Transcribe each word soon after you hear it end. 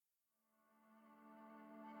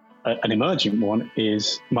An emergent one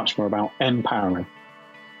is much more about empowering.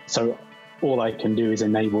 So all I can do is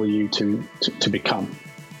enable you to become.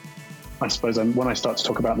 I suppose when I start to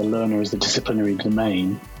talk about the learner as the disciplinary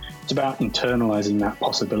domain, it's about internalizing that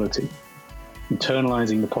possibility,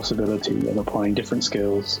 internalizing the possibility of applying different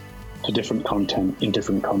skills to different content in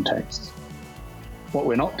different contexts. What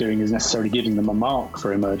we're not doing is necessarily giving them a mark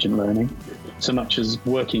for emergent learning, so much as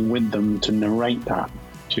working with them to narrate that,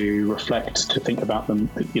 to reflect, to think about them,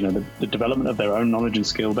 the development of their own knowledge and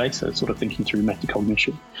skill base, so sort of thinking through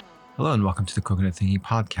metacognition. Hello and welcome to the Coconut Thinking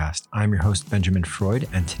Podcast. I'm your host, Benjamin Freud,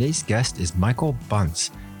 and today's guest is Michael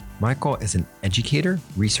Bunce. Michael is an educator,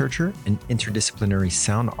 researcher, and interdisciplinary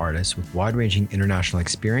sound artist with wide-ranging international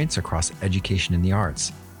experience across education and the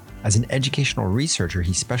arts. As an educational researcher,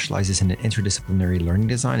 he specializes in interdisciplinary learning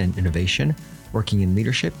design and innovation, working in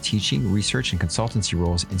leadership, teaching, research, and consultancy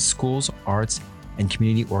roles in schools, arts, and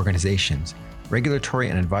community organizations, regulatory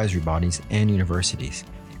and advisory bodies, and universities.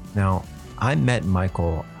 Now, I met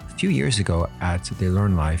Michael a few years ago at the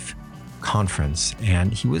Learn Life conference,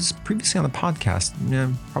 and he was previously on the podcast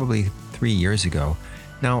probably 3 years ago.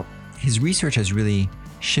 Now, his research has really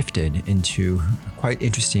shifted into quite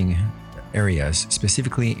interesting areas,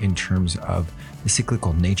 specifically in terms of the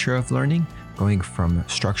cyclical nature of learning, going from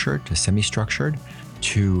structured to semi-structured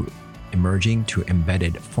to emerging to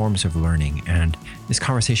embedded forms of learning. And this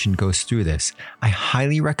conversation goes through this. I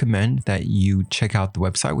highly recommend that you check out the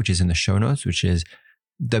website, which is in the show notes, which is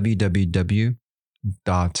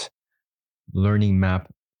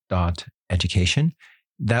www.learningmap.education.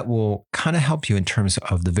 That will kind of help you in terms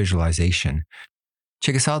of the visualization.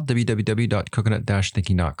 Check us out,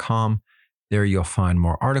 www.coconut-thinking.com. There you'll find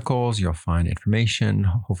more articles, you'll find information,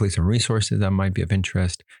 hopefully some resources that might be of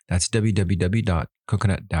interest. That's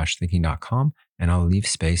www.coconut-thinking.com, and I'll leave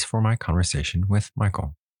space for my conversation with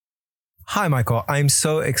Michael. Hi, Michael. I'm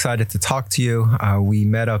so excited to talk to you. We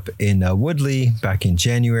met up in Woodley back in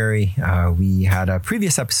January. We had a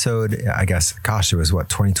previous episode, I guess, it was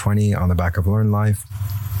 2020 on the back of Learn Life.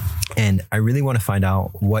 And I really want to find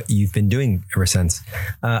out what you've been doing ever since.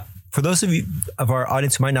 For those of you of our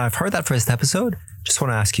audience who might not have heard that first episode, just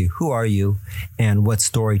want to ask you, who are you and what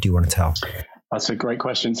story do you want to tell? That's a great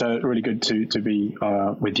question. So really good to be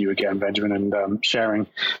with you again, Benjamin, and sharing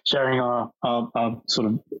our sort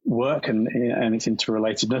of work and its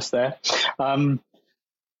interrelatedness there. Who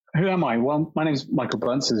am I? Well, my name is Michael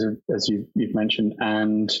Bunce, as you've mentioned,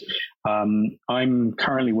 and I'm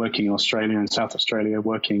currently working in Australia and South Australia,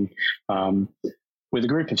 working with a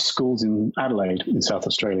group of schools in Adelaide in South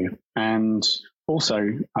Australia. And also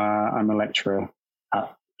I'm a lecturer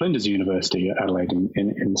at Flinders University at Adelaide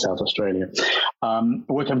in South Australia. The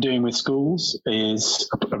work I'm doing with schools is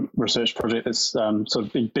a research project that's sort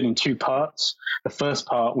of been in two parts. The first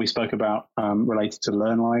part we spoke about related to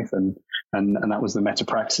Learn Life, and that was the Meta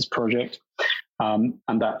Praxis project. And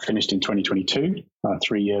that finished in 2022, a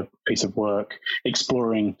 3-year piece of work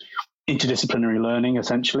exploring interdisciplinary learning,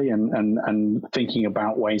 essentially, and thinking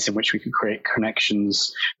about ways in which we could create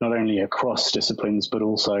connections, not only across disciplines, but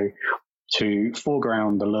also to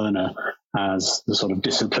foreground the learner as the sort of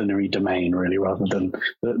disciplinary domain, really, rather than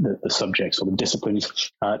the subjects or the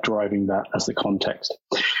disciplines driving that as the context.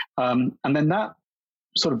 And then that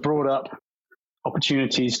sort of brought up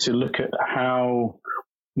opportunities to look at how,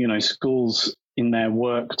 schools in their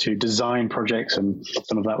work to design projects, and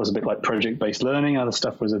some of that was a bit like project-based learning. Other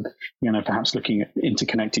stuff was, perhaps looking at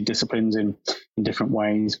interconnected disciplines in different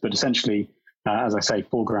ways, but essentially, as I say,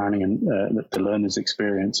 foregrounding and the learner's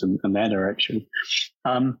experience and their direction.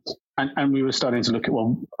 And we were starting to look at,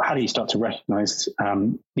 well, how do you start to recognize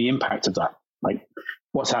the impact of that? Like,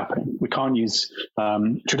 what's happening? We can't use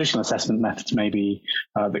traditional assessment methods maybe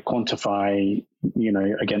that quantify,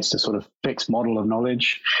 against a sort of fixed model of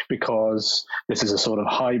knowledge, because this is a sort of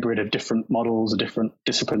hybrid of different models, of different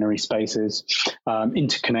disciplinary spaces,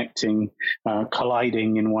 interconnecting,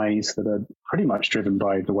 colliding in ways that are pretty much driven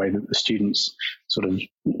by the way that the students sort of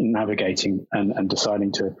navigating and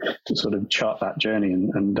deciding to sort of chart that journey.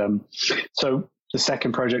 So the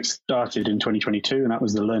second project started in 2022, and that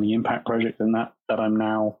was the Learning Impact project, and that I'm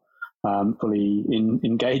now fully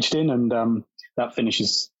engaged in, and that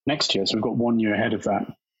finishes next year. So we've got 1 year ahead of that.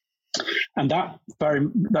 And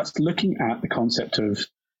that's looking at the concept of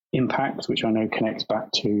impact, which I know connects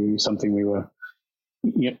back to something we were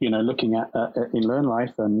looking at in Learn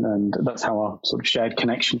Life, and that's how our sort of shared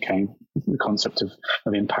connection came, the concept of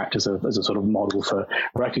impact as a sort of model for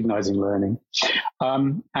recognizing learning.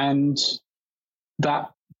 And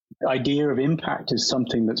that idea of impact is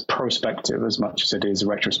something that's prospective as much as it is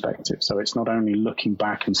retrospective. So it's not only looking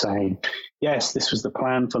back and saying, yes, this was the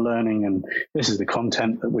plan for learning and this is the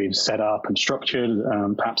content that we've set up and structured,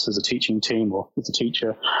 perhaps as a teaching team or as a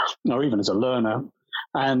teacher or even as a learner.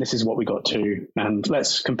 And this is what we got to. And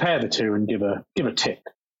let's compare the two and give a tick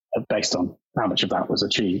based on how much of that was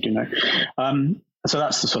achieved, So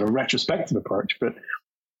that's the sort of retrospective approach. But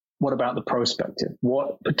what about the prospective?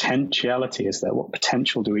 What potentiality is there? What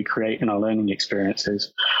potential do we create in our learning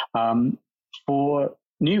experiences for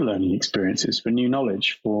new learning experiences, for new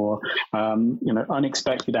knowledge, for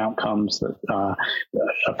unexpected outcomes that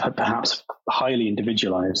are perhaps highly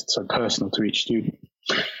individualized, so personal to each student?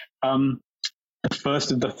 The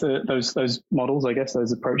first of those models, I guess,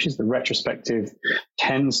 those approaches, the retrospective,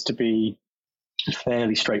 tends to be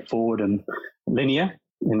fairly straightforward and linear,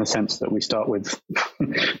 in the sense that we start with,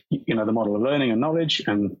 the model of learning and knowledge,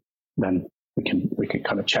 and then we can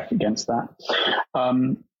kind of check against that,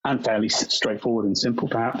 and fairly straightforward and simple,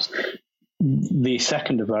 perhaps. The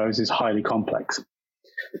second of those is highly complex.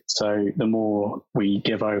 So the more we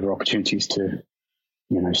give over opportunities to,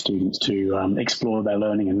 students to explore their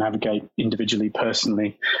learning and navigate individually,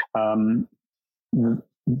 personally,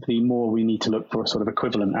 the more we need to look for sort of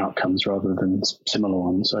equivalent outcomes rather than similar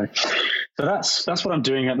ones. So that's what I'm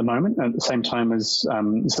doing at the moment. At the same time as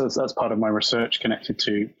so that's part of my research connected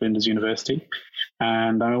to Flinders University,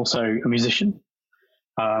 and I'm also a musician.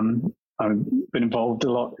 I've been involved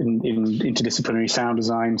a lot in interdisciplinary sound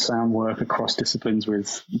design, sound work across disciplines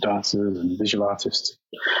with dancers and visual artists,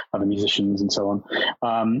 other musicians, and so on.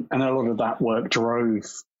 And a lot of that work drove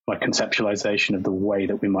my conceptualization of the way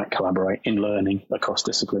that we might collaborate in learning across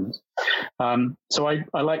disciplines. So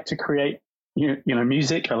I like to create,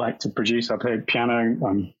 music. I like to produce. I play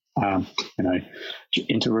piano.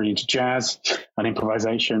 Into jazz and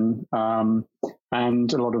improvisation,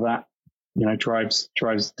 and a lot of that, drives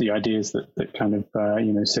the ideas that kind of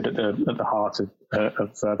sit at the heart of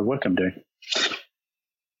the work I'm doing.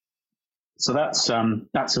 So that's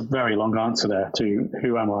a very long answer there to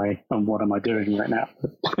who am I and what am I doing right now.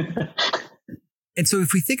 And so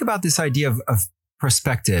if we think about this idea of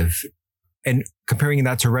perspective and comparing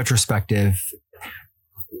that to retrospective,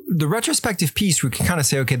 the retrospective piece, we can kind of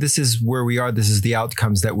say, okay, this is where we are. This is the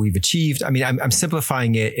outcomes that we've achieved. I mean, I'm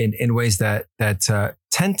simplifying it in ways that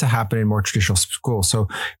tend to happen in more traditional schools. So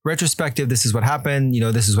retrospective, this is what happened.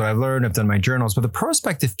 This is what I've learned. I've done my journals. But the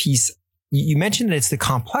prospective piece, you mentioned that it's the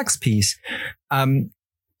complex piece. In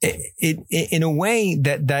a way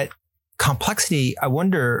that complexity, I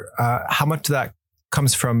wonder how much of that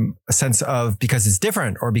comes from a sense of because it's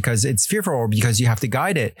different or because it's fearful or because you have to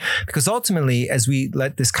guide it. Because ultimately, as we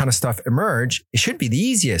let this kind of stuff emerge, it should be the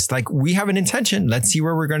easiest. Like, we have an intention. Let's see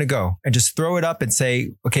where we're going to go and just throw it up and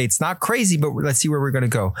say, okay, it's not crazy, but let's see where we're going to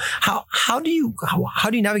go. How do you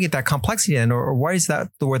navigate that complexity then? Or why is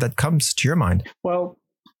that the word that comes to your mind? Well,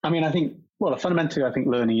 I mean, fundamentally, I think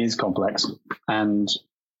learning is complex. And,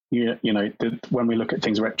 when we look at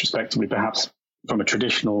things retrospectively, perhaps from a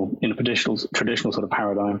traditional sort of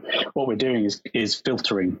paradigm, what we're doing is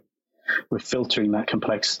filtering. We're filtering that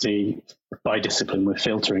complexity by discipline. We're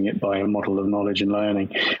filtering it by a model of knowledge and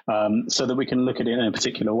learning, so that we can look at it in a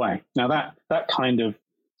particular way. Now, that kind of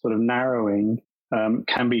sort of narrowing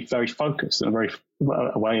can be very focused and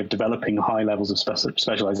a way of developing high levels of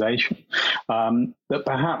specialization that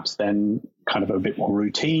perhaps then kind of a bit more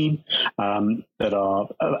routine, that are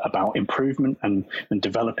about improvement and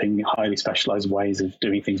developing highly specialized ways of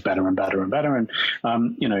doing things better and better and better. And,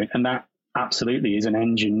 and that absolutely is an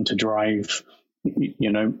engine to drive,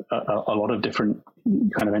 a lot of different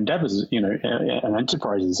kind of endeavors, and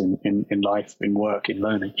enterprises in life, in work, in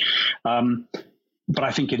learning. But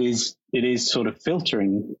I think it is sort of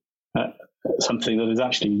filtering something that is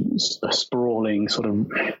actually a sprawling sort of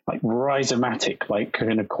like rhizomatic like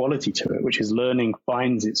kind of quality to it, which is learning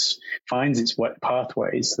finds its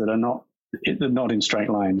pathways that are not in straight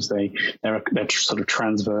lines. They're sort of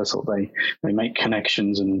transversal. They make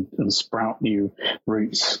connections and sprout new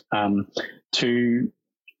routes to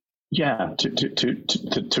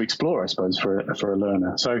explore, I suppose, for a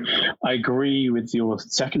learner. So I agree with your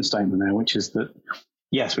second statement there, which is that,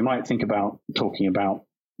 yes, we might think about talking about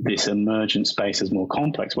this emergent space as more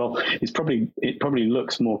complex. Well, it probably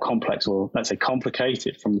looks more complex, or let's say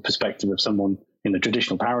complicated, from the perspective of someone in the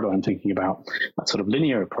traditional paradigm thinking about that sort of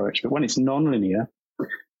linear approach. But when it's non-linear,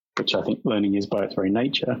 which I think learning is by its very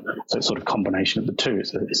nature, so it's sort of combination of the two.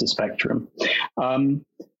 It's a spectrum.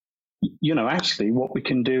 Actually, what we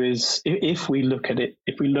can do is, if we look at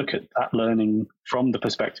that learning from the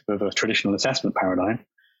perspective of a traditional assessment paradigm,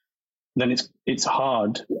 then it's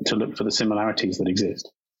hard to look for the similarities that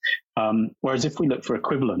exist. Whereas if we look for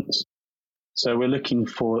equivalence, so we're looking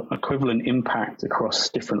for equivalent impact across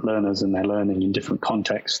different learners and their learning in different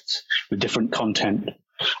contexts with different content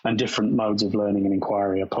and different modes of learning and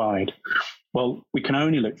inquiry applied. Well, we can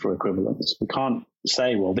only look for equivalence. We can't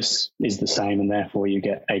say, well, this is the same and therefore you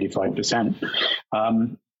get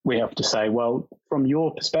 85%. We have to say, well, from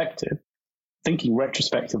your perspective, thinking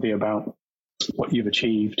retrospectively about what you've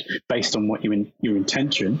achieved based on what your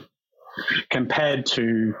intention compared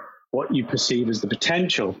to what you perceive as the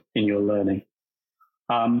potential in your learning,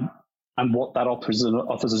 and what that offers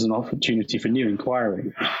as an opportunity for new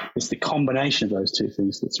inquiry. It's the combination of those two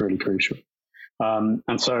things that's really crucial.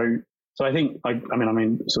 And so I think,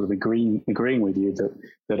 I'm sort of agreeing with you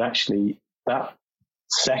that actually that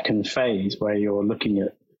second phase where you're looking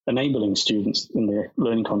at enabling students in their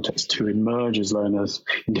learning context to emerge as learners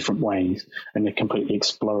in different ways, in a completely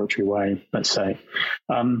exploratory way, let's say.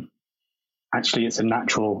 Actually, it's a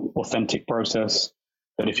natural, authentic process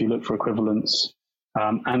that if you look for equivalence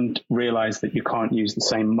and realize that you can't use the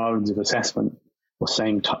same modes of assessment or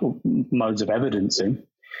same modes of evidencing,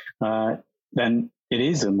 then it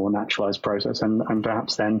is a more naturalized process. And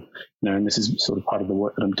perhaps then, and this is sort of part of the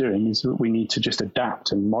work that I'm doing, is that we need to just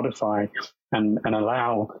adapt and modify and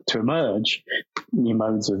allow to emerge new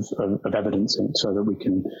modes of evidencing so that we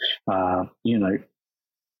can,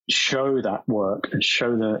 show that work and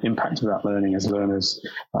show the impact of that learning as learners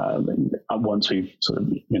once we've sort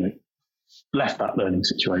of, left that learning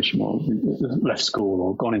situation or left school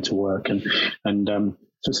or gone into work. And so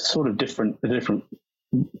it's a sort of a different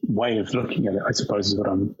way of looking at it, I suppose, is what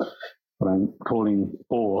I'm calling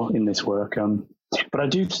for in this work. But I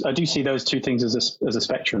do see those two things as a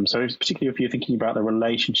spectrum. So particularly if you're thinking about the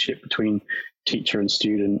relationship between teacher and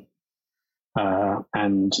student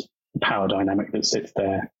and the power dynamic that sits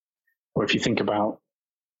there, or if you think about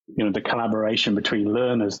the collaboration between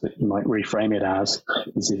learners, that you might reframe it as,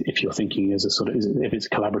 is if you're thinking as a sort of, if it's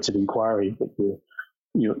collaborative inquiry that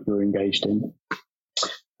you're engaged in.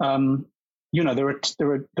 There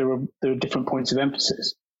are different points of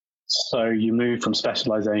emphasis. So you move from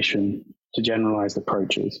specialization to generalized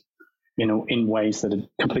approaches, in ways that are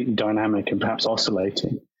completely dynamic and perhaps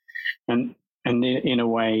oscillating. And in a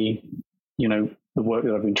way, the work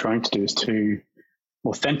that I've been trying to do is to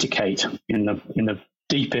authenticate in the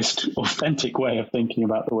deepest authentic way of thinking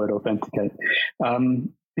about the word authenticate.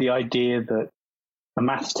 The idea that a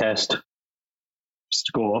maths test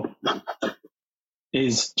score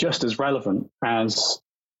is just as relevant as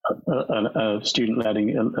a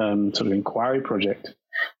student-led sort of inquiry project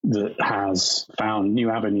that has found new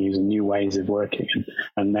avenues and new ways of working,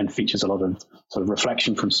 and then features a lot of sort of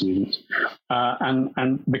reflection from students,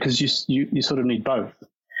 and because you sort of need both.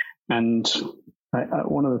 And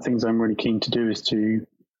one of the things I'm really keen to do is to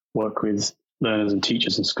work with learners and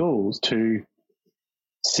teachers and schools to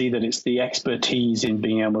see that it's the expertise in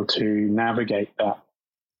being able to navigate that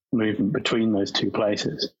movement between those two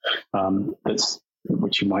places,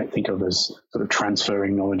 which you might think of as sort of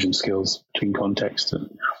transferring knowledge and skills between contexts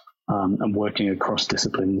and working across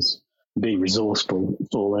disciplines, being resourceful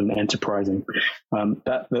and enterprising.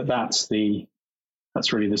 That's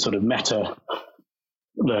really the sort of meta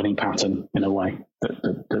learning pattern in a way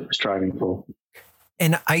that we're striving for.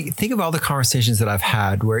 And I think of all the conversations that I've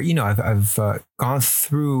had where, I've gone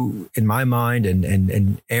through in my mind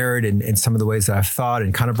and erred in some of the ways that I've thought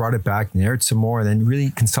and kind of brought it back and erred some more and then really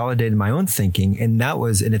consolidated my own thinking. And that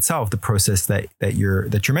was in itself the process that you're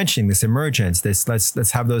mentioning, this emergence, this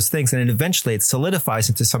let's have those things. And then eventually it solidifies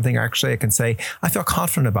into something actually I can say, I feel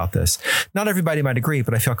confident about this. Not everybody might agree,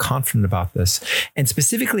 but I feel confident about this. And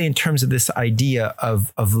specifically in terms of this idea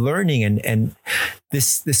of learning and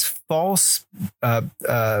this false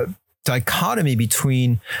dichotomy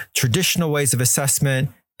between traditional ways of assessment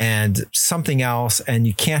and something else, and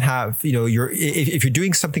you can't have, if you're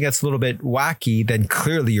doing something that's a little bit wacky, then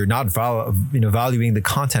clearly you're not valuing the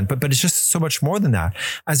content. But it's just so much more than that.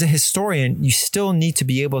 As a historian, you still need to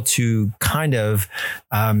be able to kind of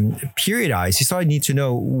periodize. You still need to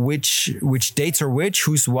know which dates are which,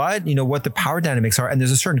 who's what the power dynamics are, and there's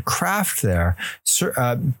a certain craft there.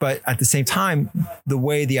 But at the same time, the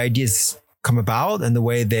way the ideas come about and the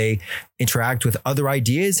way they interact with other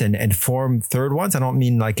ideas and form third ones. I don't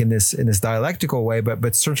mean like in this dialectical way,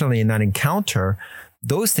 but certainly in that encounter,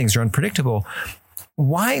 those things are unpredictable.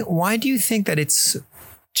 Why do you think that it's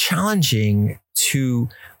challenging to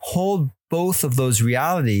hold both of those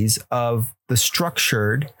realities of the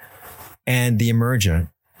structured and the emergent?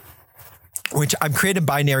 Which I'm creating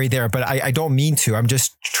binary there, but I don't mean to. I'm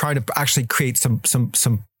just trying to actually create some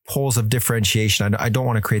poles of differentiation. I don't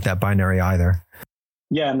want to create that binary either.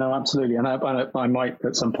 Yeah, no, absolutely. And I might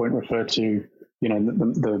at some point refer to,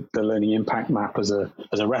 the learning impact map as a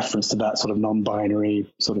reference to that sort of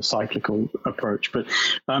non-binary sort of cyclical approach. But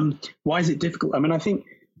why is it difficult? I mean, I think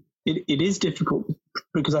it is difficult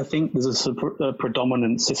because I think there's a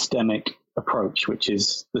predominant systemic approach, which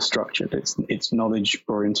is the structured. It's knowledge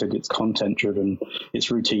oriented, it's content driven, it's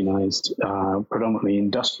routinized, predominantly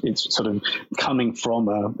it's sort of coming from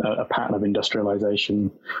a pattern of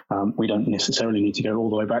industrialization. We don't necessarily need to go all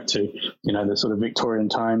the way back to the sort of Victorian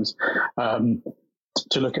times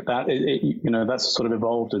to look at that. That's sort of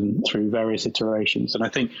evolved and through various iterations, and I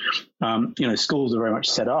think schools are very much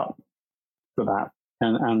set up for that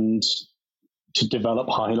and to develop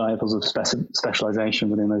high levels of specialization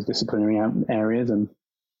within those disciplinary areas, and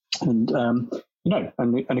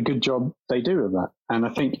a good job they do of that. And I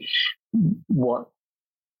think what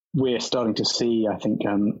we're starting to see, I think,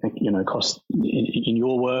 across in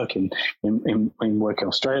your work and in work in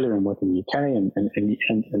Australia and work in the UK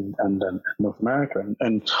and North America,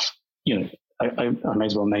 and I may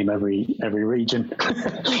as well name every region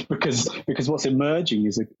because what's emerging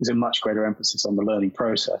is a much greater emphasis on the learning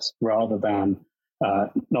process rather than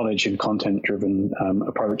knowledge and content driven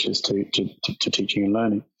approaches to teaching and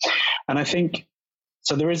learning. And I think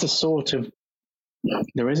so. There is a certain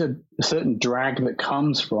drag that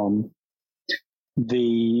comes from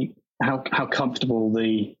how comfortable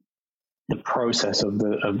the process of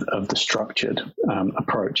the structured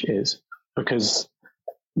approach is, because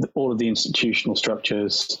all of the institutional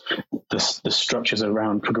structures, the structures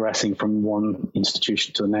around progressing from one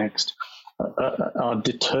institution to the next, are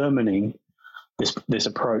determining this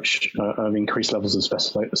approach of increased levels of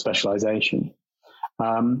specialization,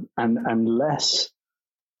 and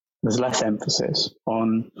there's less emphasis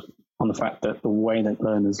on the fact that the way that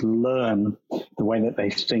learners learn, the way that they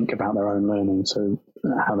think about their own learning, so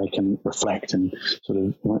how they can reflect and sort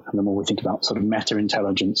of, and the more we think about sort of meta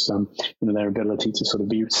intelligence, their ability to sort of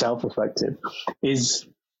be self-reflective, is,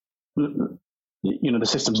 the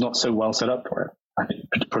system's not so well set up for it, I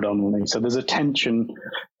think, predominantly. So there's a tension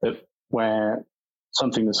where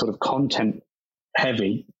something that's sort of content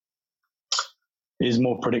heavy is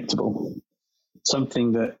more predictable.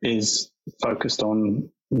 Something that is focused on,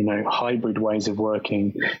 hybrid ways of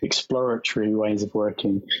working, exploratory ways of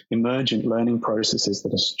working, emergent learning processes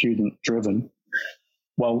that are student driven,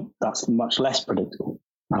 well, that's much less predictable.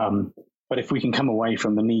 But if we can come away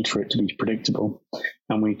from the need for it to be predictable,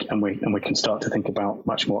 and we can start to think about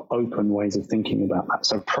much more open ways of thinking about that,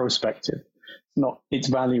 so prospective. Its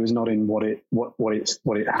value is not in what it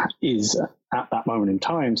is at that moment in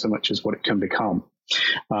time so much as what it can become.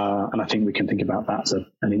 And I think we can think about that as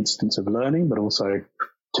an instance of learning, but also in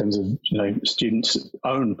terms of students'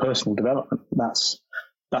 own personal development. That's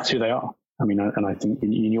who they are. I mean, and I think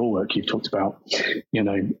in your work you've talked about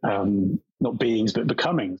not beings but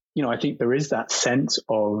becoming. I think there is that sense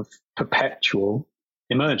of perpetual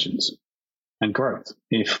emergence and growth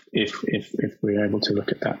if we're able to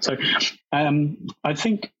look at that. So I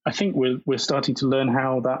think we're starting to learn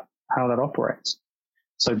how that operates.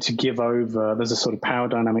 So to give over, there's a sort of power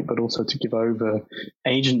dynamic, but also to give over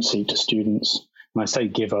agency to students. And I say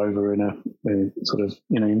give over in a sort of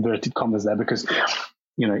inverted commas there, because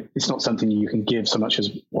it's not something you can give so much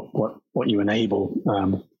as what you enable.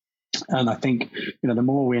 And I think the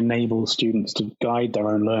more we enable students to guide their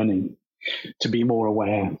own learning, to be more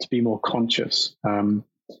aware, to be more conscious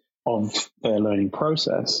of their learning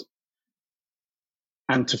process,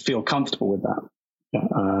 and to feel comfortable with that.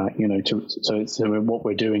 So what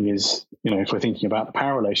we're doing is, if we're thinking about the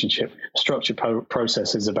power relationship, structured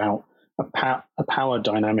process is about a power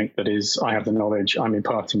dynamic that is, I have the knowledge, I'm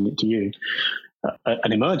imparting it to you.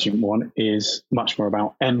 An emergent one is much more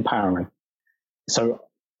about empowering. So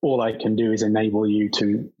all I can do is enable you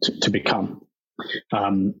to become.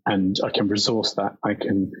 And I can resource that. I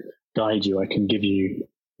can guide you. I can give you,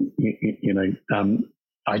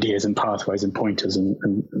 ideas and pathways and pointers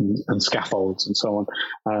and scaffolds and so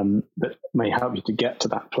on that may help you to get to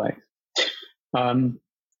that place. And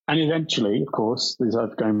eventually, of course,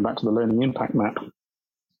 going back to the learning impact map,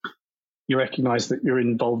 you recognize that you're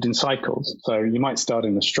involved in cycles. So you might start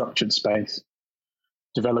in a structured space,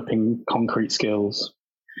 developing concrete skills.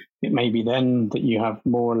 It may be then that you have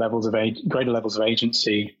greater levels of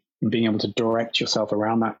agency in being able to direct yourself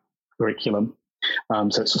around that curriculum.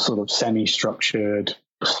 So it's a sort of semi-structured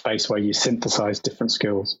space where you synthesize different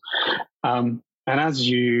skills. And as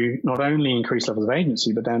you not only increase levels of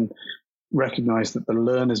agency, but then recognize that the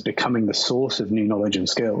learner is becoming the source of new knowledge and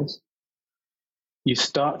skills, you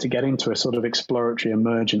start to get into a sort of exploratory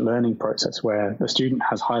emergent learning process where the student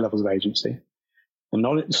has high levels of agency.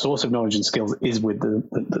 knowledge, source of knowledge and skills is with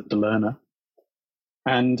the learner.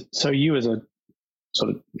 And so you as a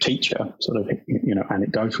sort of teacher, sort of,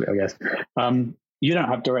 anecdotally, I guess, you don't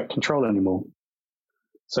have direct control anymore.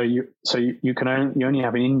 So you only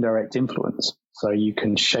have an indirect influence. So you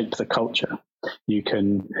can shape the culture. You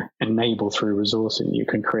can enable through resourcing. You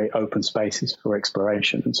can create open spaces for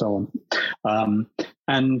exploration and so on.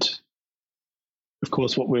 And of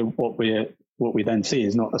course, what we then see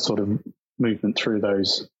is not a sort of movement through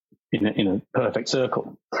those in a perfect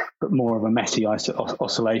circle, but more of a messy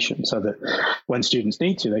oscillation. So that when students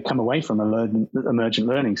need to, they come away from an emergent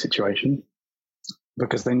learning situation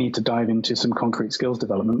because they need to dive into some concrete skills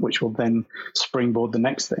development, which will then springboard the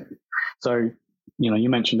next thing. So, you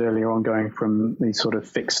mentioned earlier on going from these sort of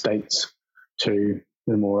fixed states to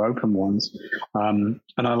the more open ones. And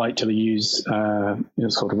I like to use, sort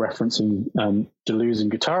of referencing Deleuze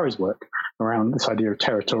and Guattari's work around this idea of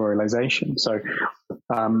territorialization. So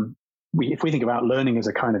if we think about learning as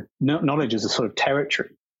a kind of knowledge as a sort of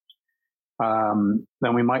territory,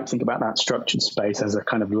 then we might think about that structured space as a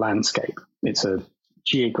kind of landscape. It's a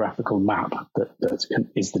geographical map that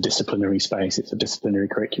is the disciplinary space. It's a disciplinary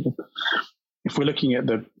curriculum. If we're looking at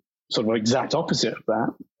the sort of exact opposite of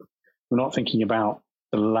that, we're not thinking about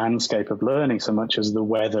the landscape of learning so much as the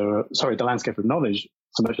landscape of knowledge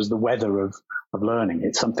so much as the weather of learning.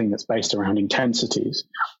 It's something that's based around intensities,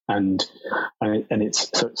 and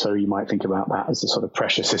it's so you might think about that as a sort of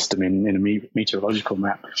pressure system in a meteorological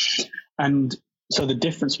map. And so the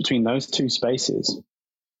difference between those two spaces,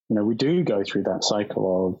 we do go through that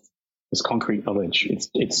cycle of this concrete knowledge.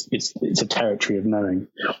 It's a territory of knowing,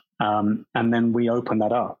 and then we open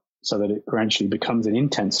that up so that it gradually becomes an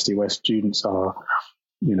intensity where students are,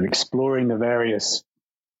 exploring the various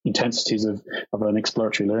intensities of an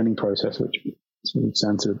exploratory learning process, which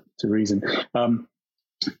sound to reason. And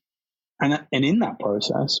in that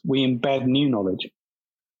process, we embed new knowledge,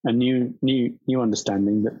 a new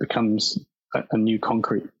understanding that becomes a new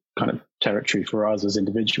concrete kind of territory for us as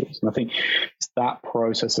individuals. And I think it's that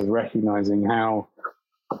process of recognizing how,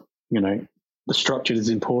 the structure is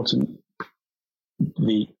important.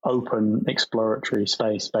 The open exploratory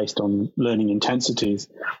space based on learning intensities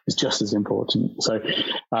is just as important. So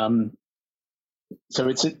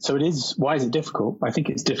it is. Why is it difficult? I think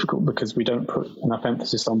it's difficult because we don't put enough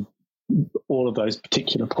emphasis on all of those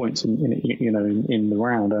particular points in the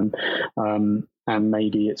round, and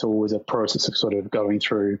maybe it's always a process of sort of going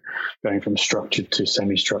from structured to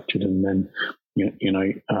semi-structured, and then you're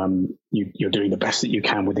doing the best that you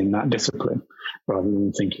can within that discipline, rather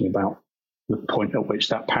than thinking about the point at which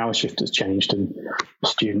that power shift has changed and the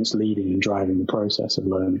students leading and driving the process of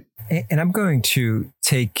learning. And I'm going to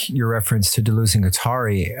take your reference to Deleuze and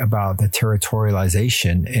Guattari about the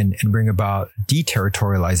territorialization and bring about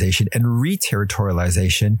deterritorialization and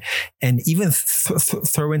re-territorialization, and even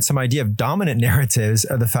throw in some idea of dominant narratives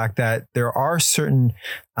of the fact that there are certain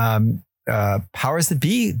powers that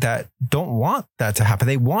be that don't want that to happen.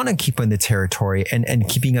 They want to keep in the territory and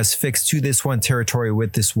keeping us fixed to this one territory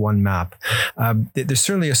with this one map. There's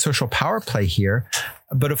certainly a social power play here,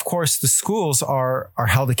 but of course the schools are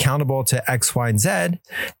held accountable to X, Y, and Z,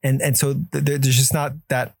 and so there's just not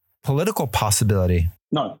that political possibility.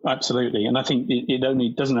 No, absolutely. And I think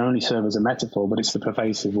it doesn't only serve as a metaphor, but it's the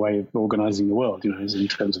pervasive way of organizing the world, in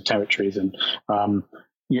terms of territories and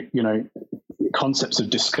concepts of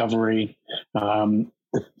discovery.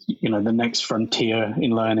 The next frontier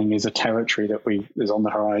in learning is a territory that is on the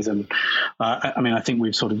horizon. I think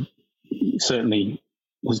we've sort of certainly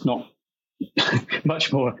there's not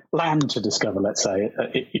much more land to discover, let's say,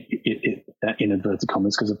 in inverted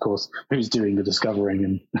commas, because of course, who's doing the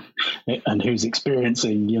discovering and who's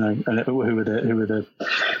experiencing, and who are the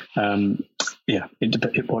how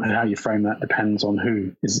you frame that depends on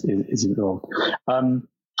who is involved. And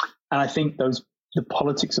I think the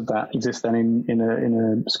politics of that exist then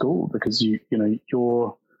in a school, because the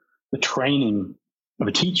training of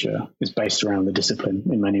a teacher is based around the discipline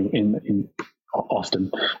often,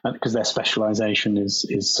 because their specialization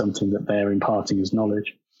is something that they're imparting as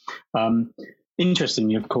knowledge.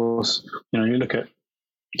 Interestingly, of course, you look at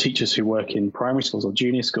teachers who work in primary schools or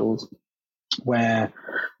junior schools where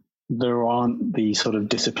there aren't the sort of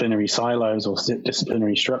disciplinary silos or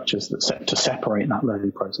disciplinary structures to separate that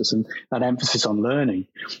learning process, and that emphasis on learning.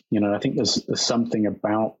 I think there's something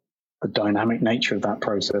about the dynamic nature of that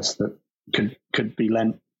process that could be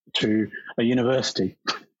lent to a university,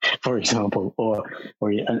 for example, or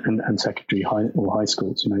secondary high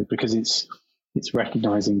schools. Because it's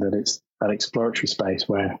recognizing that it's that exploratory space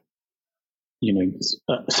where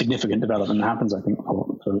significant development happens, I think,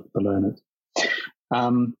 for learners.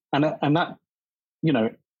 And that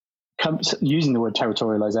using the word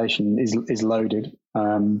territorialization is loaded.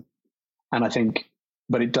 And I think,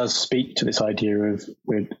 but it does speak to this idea of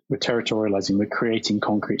we're territorializing, we're creating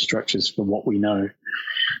concrete structures for what we know.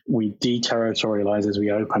 We deterritorialize as we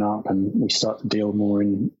open up and we start to deal more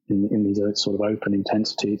in these sort of open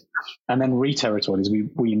intensities. And then re-territorialize,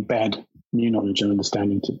 we embed new knowledge and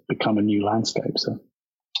understanding to become a new landscape. So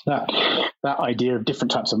that idea of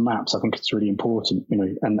different types of maps, I think it's really important,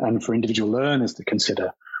 and for individual learners to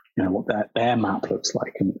consider, what their map looks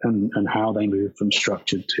like and how they move from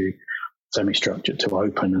structured to semi-structured to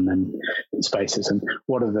open and then spaces, and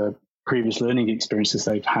what are the previous learning experiences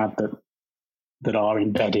they've had that are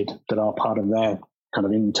embedded, that are part of their kind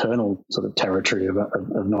of internal sort of territory of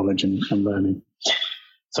knowledge and learning.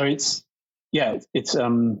 So it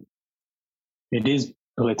is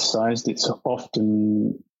politicized. It's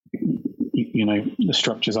often, the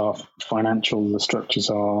structures are financial, the structures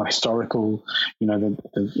are historical,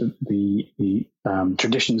 the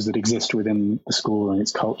traditions that exist within the school and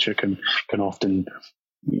its culture can often,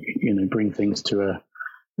 bring things to a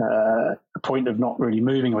point of not really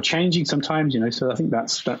moving or changing sometimes, so I think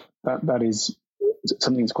that is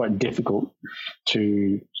something that's quite difficult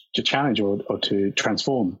to challenge or to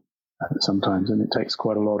transform sometimes, and it takes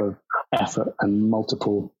quite a lot of effort and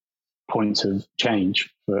multiple points of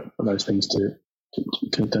change for those things to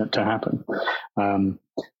happen.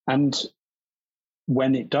 And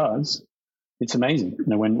when it does, it's amazing.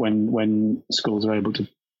 When schools are able to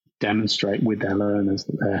demonstrate with their learners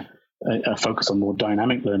that they're focused on more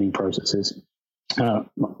dynamic learning processes,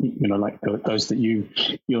 like those that you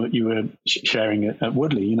were sharing at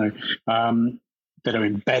Woodley, that are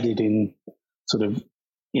embedded in sort of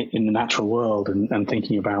in the natural world and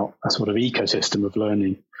thinking about a sort of ecosystem of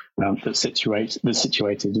learning that's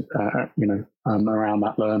situated around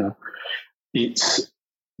that learner. It's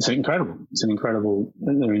incredible. It's an incredible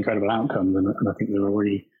outcome, and I think there are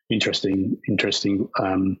really interesting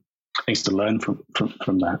things to learn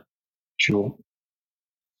from that. Sure.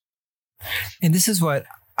 And this is what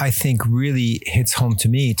I think really hits home to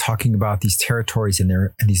me, talking about these territories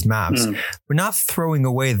and these maps. We're not throwing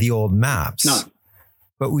away the old maps. No.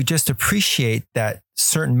 But we just appreciate that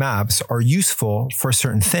certain maps are useful for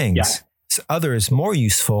certain things. Yeah. So others more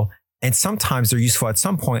useful, and sometimes they're useful at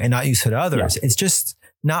some point and not useful to others. Yeah. It's just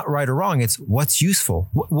not right or wrong. It's what's useful.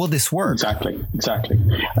 Will this work? Exactly.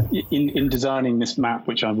 In designing this map,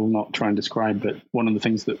 which I will not try and describe, but one of the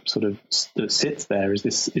things that sort of that sits there is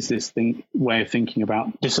this way of thinking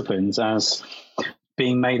about disciplines as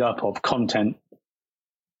being made up of content,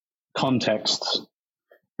 context,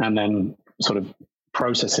 and then sort of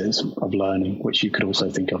processes of learning, which you could also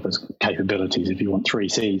think of as capabilities if you want 3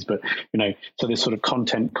 C's. But, so there's sort of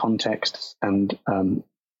content, context, and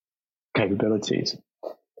capabilities.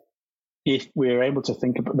 If we're able to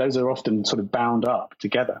think about those, are often sort of bound up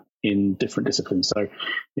together in different disciplines. So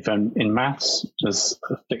if I'm in maths, there's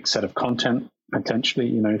a fixed set of content,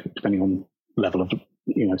 potentially, depending on level of,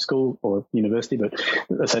 school or university, but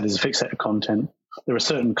let's say there's a fixed set of content. There are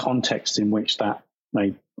certain contexts in which that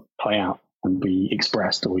may play out and be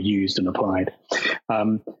expressed or used and applied.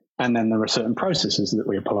 And then there are certain processes that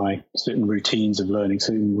we apply, certain routines of learning,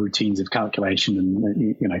 certain routines of calculation and,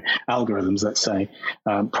 algorithms, let's say,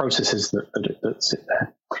 processes that sit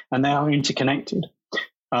there. And they are interconnected.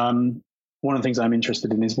 One of the things I'm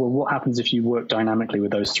interested in is, well, what happens if you work dynamically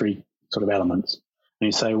with those 3 sort of elements? And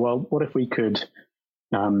you say, well, what if we could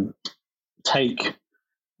take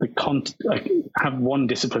have one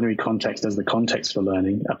disciplinary context as the context for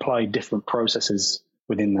learning, apply different processes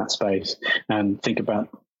within that space, and think about,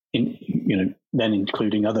 then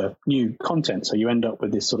including other new content. So you end up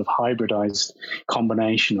with this sort of hybridized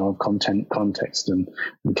combination of content, context, and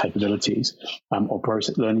capabilities, or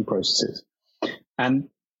learning processes. And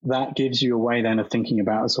that gives you a way then of thinking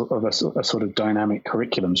about a sort of dynamic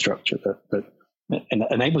curriculum structure that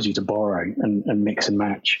enables you to borrow and mix and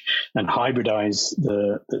match and hybridize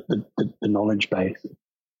the knowledge base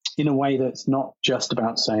in a way that's not just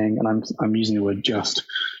about saying, and I'm using the word just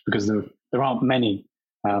because there aren't many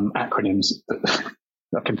acronyms that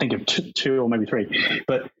I can think of 2 or maybe 3,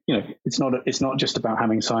 but it's not just about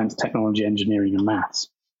having science, technology, engineering, and maths,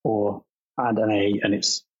 or add an A and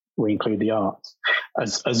we include the arts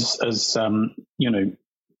as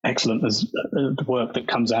excellent as the work that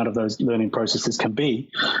comes out of those learning processes can be.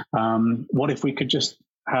 What if we could just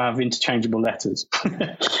have interchangeable letters,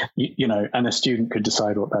 and a student could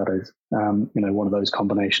decide what that is, one of those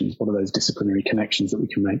combinations, what are those disciplinary connections that we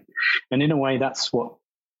can make? And in a way, that's what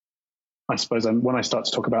I suppose when I start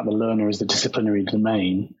to talk about the learner as the disciplinary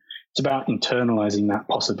domain, it's about internalizing that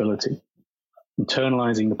possibility.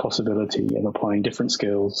 internalizing the possibility of applying different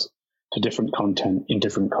skills to different content in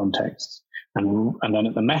different contexts. And then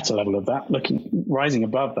at the meta level of that, rising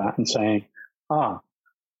above that and saying,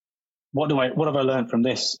 what have I learned from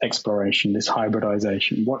this exploration, this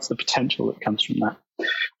hybridization? What's the potential that comes from that?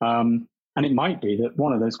 And it might be that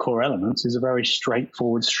one of those core elements is a very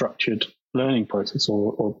straightforward, structured learning process,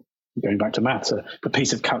 or going back to maths, a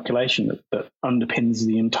piece of calculation that underpins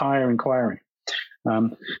the entire inquiry.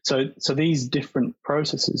 So these different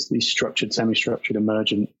processes, these structured, semi-structured,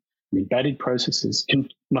 emergent, embedded processes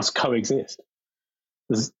must coexist.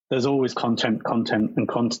 There's always content, and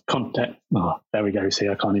content. Oh, there we go. See,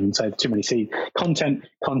 I can't even say too many C's. Content,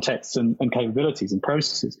 contexts, and capabilities and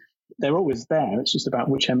processes. They're always there. It's just about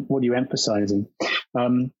what are you emphasizing.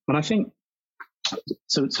 And I think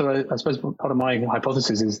so. I suppose part of my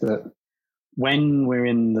hypothesis is that when we're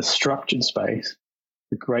in the structured space,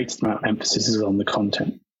 the greatest amount of emphasis is on the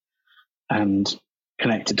content, and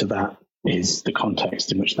connected to that is the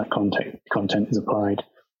context in which that content is applied.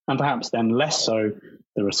 And perhaps then less so,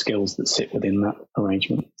 there are skills that sit within that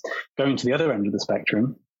arrangement. Going to the other end of the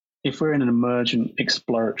spectrum, if we're in an emergent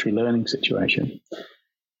exploratory learning situation,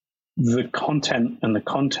 the content and the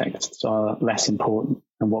contexts are less important,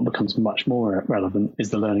 and what becomes much more relevant is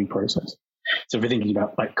the learning process. So if we're thinking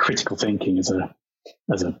about like critical thinking as a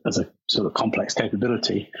sort of complex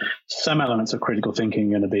capability, some elements of critical thinking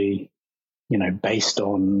are going to be, based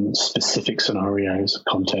on specific scenarios,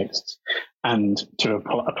 contexts, and to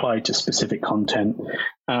apply to specific content.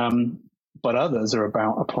 But others are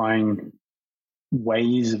about applying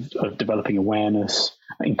ways of developing awareness,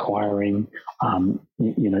 inquiring,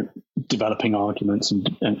 developing arguments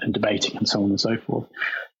and debating and so on and so forth,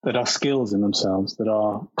 that are skills in themselves, that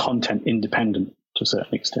are content independent to a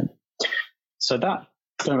certain extent. So that,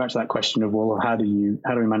 going back to that question of, well, how do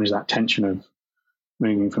we manage that tension of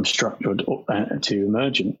moving from structured to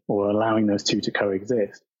emergent, or allowing those two to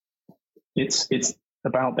coexist? It's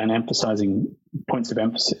about then emphasizing points of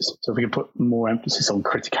emphasis. So if we can put more emphasis on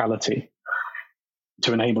criticality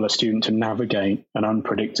to enable a student to navigate an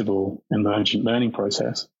unpredictable emergent learning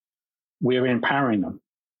process, we're empowering them.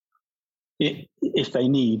 If they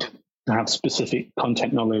need to have specific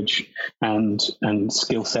content knowledge and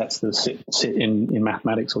skill sets that sit in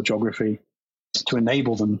mathematics or geography, to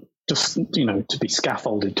enable them just, to be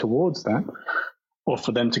scaffolded towards that, or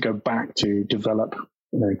for them to go back to develop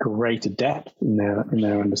greater depth in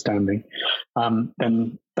their understanding,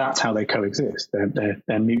 then that's how they coexist.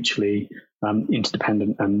 They're mutually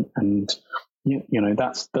interdependent, and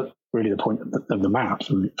that's really the point of the map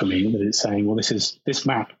for me. That it's saying, well, this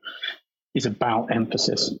map is about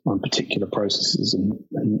emphasis on particular processes and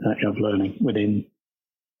of learning within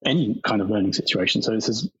any kind of learning situation. So this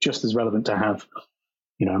is just as relevant to have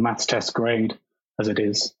a maths test grade as it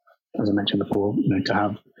is, as I mentioned before, to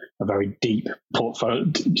have a very deep portfolio,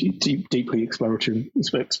 deeply exploratory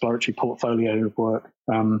portfolio of work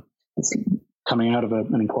that's coming out of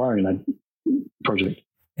an inquiry-led project.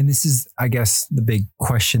 And this is, I guess, the big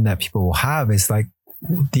question that people will have is like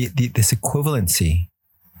this equivalency,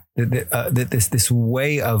 this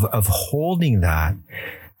way of holding that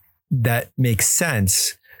makes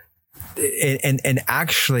sense. And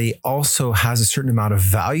actually also has a certain amount of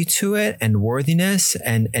value to it, and worthiness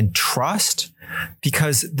and trust,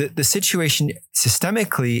 because the situation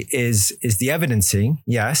systemically is the evidencing,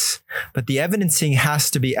 yes, but the evidencing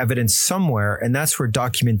has to be evidenced somewhere, and that's where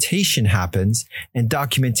documentation happens, and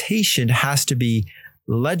documentation has to be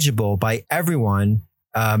legible by everyone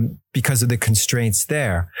because of the constraints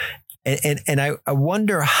there. And I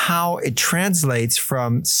wonder how it translates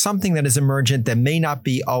from something that is emergent that may not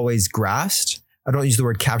be always grasped. I don't use the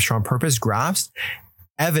word capture on purpose, grasped,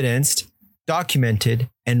 evidenced, documented,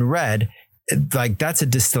 and read. Like that's a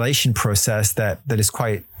distillation process that is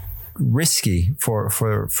quite risky for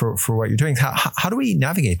what you're doing. How do we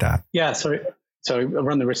navigate that? Yeah, so I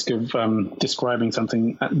run the risk of describing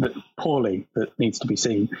something poorly that needs to be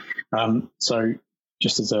seen. So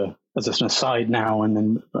just as an aside now, and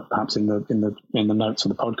then perhaps in the notes of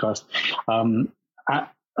the podcast,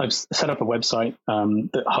 I've set up a website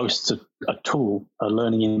that hosts a tool, a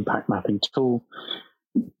learning impact mapping tool,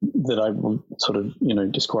 that I will sort of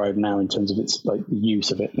describe now in terms of its like the use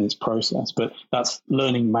of it and its process. But that's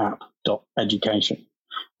learningmap.education,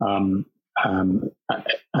 and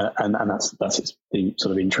that's the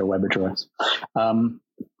sort of intro web address. The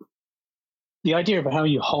idea of how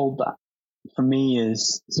you hold that, for me,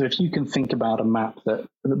 is, so if you can think about a map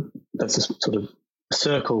that's a sort of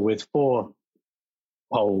circle with 4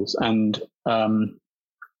 holes, and bottom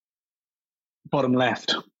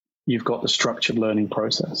left, you've got the structured learning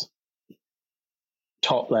process.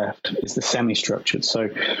 top left is the semi-structured. So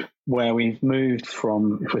where we've moved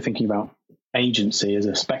from, if we're thinking about agency as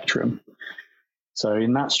a spectrum, so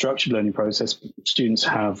in that structured learning process, students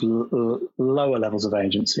have lower levels of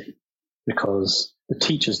agency because the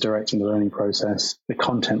teacher's directing the learning process, the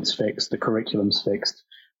content's fixed, the curriculum's fixed,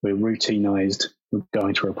 we're routinized, we're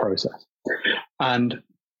going through a process. And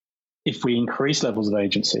if we increase levels of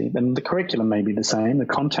agency, then the curriculum may be the same, the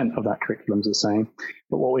content of that curriculum is the same,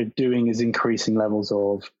 but what we're doing is increasing levels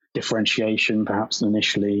of differentiation, perhaps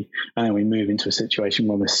initially, and then we move into a situation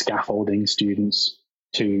where we're scaffolding students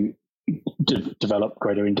to develop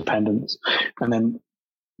greater independence. And then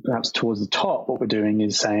perhaps towards the top, what we're doing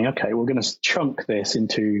is saying, okay, we're going to chunk this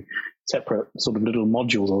into separate sort of little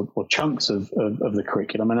modules or chunks of the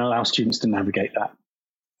curriculum and allow students to navigate that.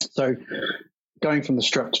 So going from the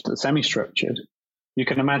structured to the semi-structured, you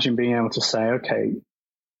can imagine being able to say, okay,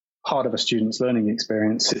 part of a student's learning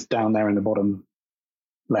experience sits down there in the bottom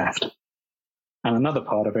left. And another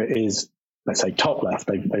part of it is, let's say, top left.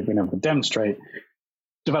 They've been able to demonstrate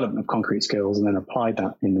development of concrete skills and then apply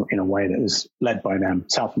that in a way that is led by them,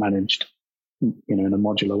 self-managed, in a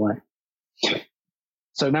modular way.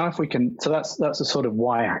 So now if we can, so that's a sort of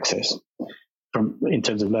y-axis in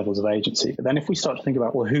terms of levels of agency. But then if we start to think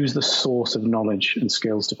about, well, who's the source of knowledge and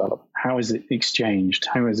skills development? How is it exchanged?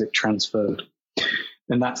 How is it transferred?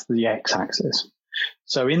 Then that's the x-axis.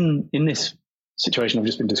 So in this situation I've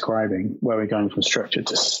just been describing, where we're going from structured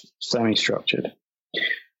to semi-structured,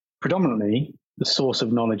 predominantly the source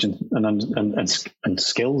of knowledge and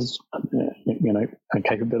skills, and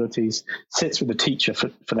capabilities sits with the teacher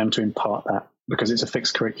for them to impart that, because it's a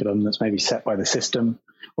fixed curriculum that's maybe set by the system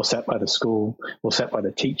or set by the school or set by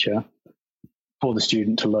the teacher for the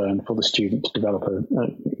student to learn, for the student to develop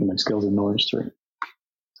skills and knowledge through.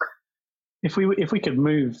 If we could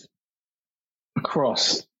move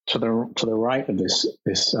across to the right of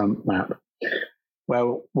this map,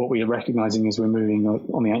 well, what we are recognizing is we're moving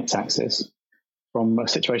on the x-axis from a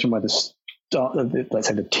situation where let's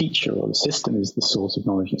say the teacher or the system is the source of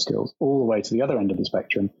knowledge and skills, all the way to the other end of the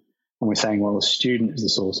spectrum, and we're saying, well, the student is the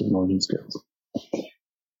source of knowledge and skills.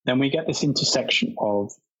 Then we get this intersection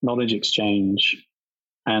of knowledge exchange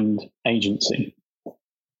and agency.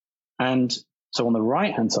 And so on the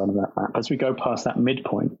right-hand side of that map, as we go past that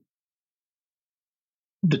midpoint,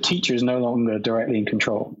 the teacher is no longer directly in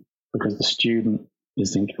control because the student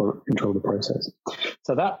is in control of the process.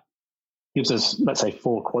 So that gives us, let's say,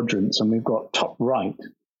 4 quadrants, and we've got top right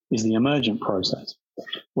is the emergent process,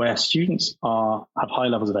 where students have high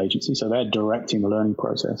levels of agency, so they're directing the learning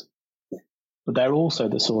process, but they're also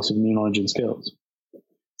the source of new knowledge and skills.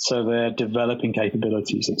 So they're developing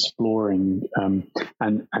capabilities, exploring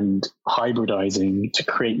and hybridizing to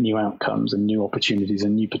create new outcomes and new opportunities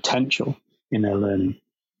and new potential in their learning.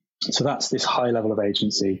 So that's this high level of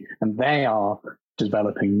agency, and they are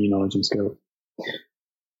developing new knowledge and skills.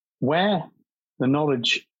 Where the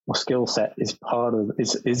knowledge or skill set is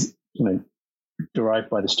derived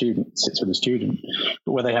by the student, sits with the student,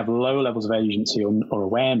 but where they have low levels of agency or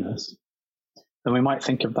awareness, then we might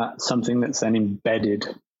think of that as something that's then embedded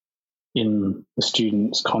in the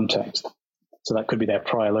student's context. So that could be their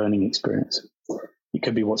prior learning experience. It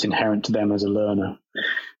could be what's inherent to them as a learner.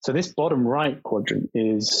 So this bottom right quadrant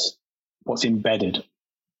is what's embedded.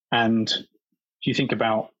 And if you think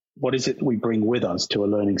about what is it that we bring with us to a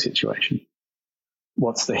learning situation,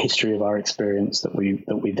 what's the history of our experience that we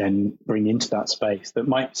then bring into that space that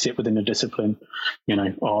might sit within a discipline,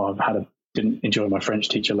 didn't enjoy my French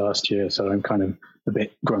teacher last year, so I'm kind of a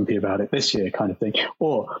bit grumpy about it this year kind of thing.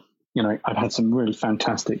 Or, I've had some really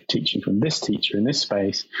fantastic teaching from this teacher in this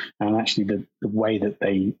space, and actually the way that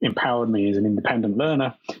they empowered me as an independent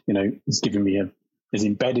learner, is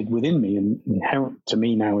embedded within me, and inherent to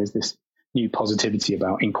me now is this new positivity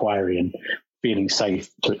about inquiry and feeling safe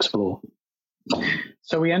to explore.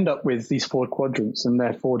 So we end up with these 4 quadrants, and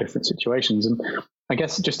they're 4 different situations. And I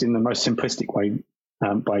guess just in the most simplistic way,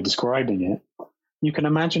 by describing it, you can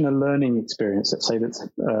imagine a learning experience. Let's say that's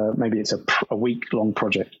maybe it's a week-long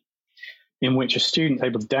project in which a student is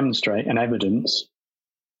able to demonstrate and evidence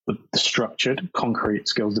the structured, concrete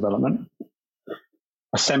skills development,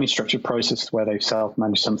 a semi-structured process where they've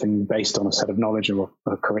self-managed something based on a set of knowledge or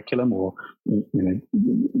a curriculum or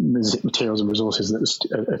materials and resources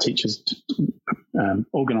that a teacher's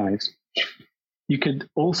organized. You could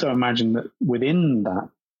also imagine that within that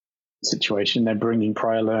situation, they're bringing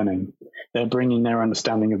prior learning, they're bringing their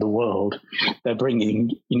understanding of the world, they're bringing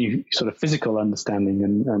sort of physical understanding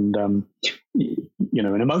and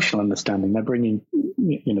an emotional understanding, they're bringing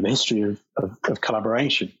the history of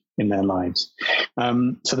collaboration in their lives.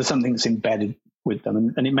 So there's something that's embedded with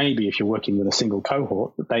them. And it may be, if you're working with a single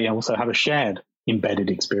cohort, that they also have a shared embedded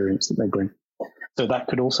experience that they bring. So that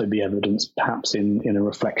could also be evidence, perhaps in a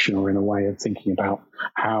reflection or in a way of thinking about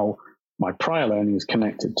how my prior learning is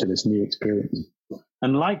connected to this new experience.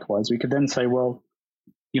 And likewise, we could then say, well,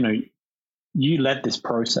 you led this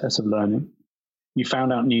process of learning, you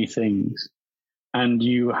found out new things, and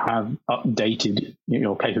you have updated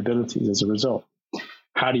your capabilities as a result.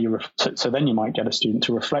 How do you, so then you might get a student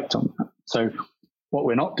to reflect on that. So what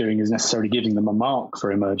we're not doing is necessarily giving them a mark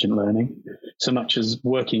for emergent learning, so much as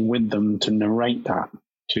working with them to narrate that,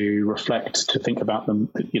 to reflect, to think about them,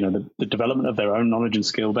 the development of their own knowledge and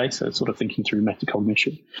skill base, so sort of thinking through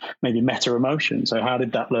metacognition, maybe meta-emotion. So how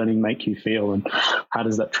did that learning make you feel, and how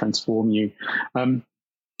does that transform you?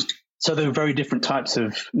 So there are very different types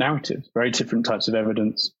of narratives, very different types of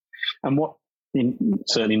evidence. And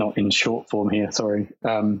certainly not in short form here, sorry.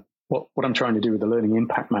 What I'm trying to do with the learning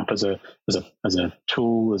impact map as a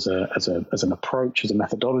tool, as an approach, as a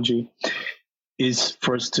methodology, is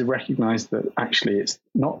for us to recognize that actually it's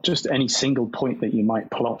not just any single point that you might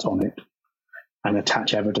plot on it and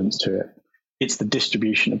attach evidence to it. It's the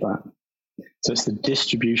distribution of that. So it's the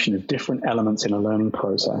distribution of different elements in a learning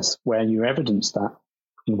process where you evidence that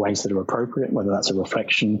in ways that are appropriate, whether that's a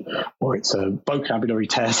reflection or it's a vocabulary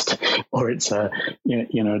test or it's some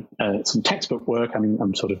textbook work. I mean,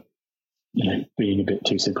 I'm sort of being a bit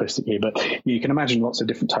too simplistic here, but you can imagine lots of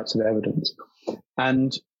different types of evidence.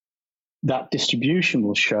 And that distribution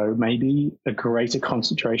will show maybe a greater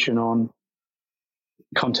concentration on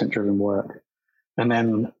content-driven work. And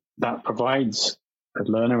then that provides a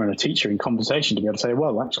learner and a teacher in conversation to be able to say,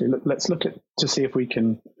 well, actually, let's look at to see if we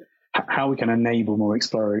can, how we can enable more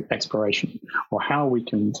exploration, or how we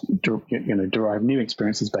can derive new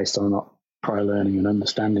experiences based on our prior learning and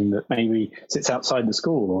understanding that maybe sits outside the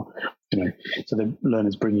school, or so the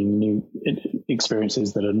learner's bringing new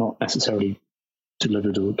experiences that are not necessarily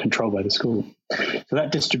delivered or controlled by the school. So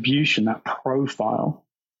that distribution, that profile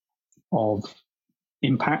of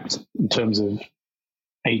impact in terms of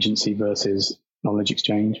agency versus knowledge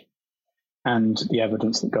exchange and the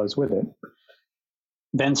evidence that goes with it,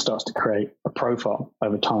 then starts to create a profile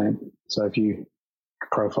over time. So if you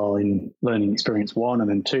profile in learning experience 1 and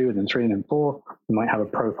then 2 and then 3 and then 4, you might have a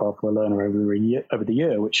profile for a learner over the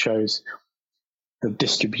year, which shows the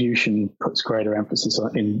distribution puts greater emphasis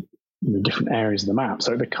on in different areas of the map.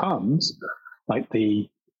 So it becomes like the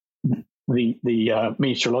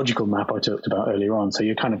meteorological map I talked about earlier on. So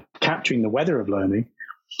you're kind of capturing the weather of learning.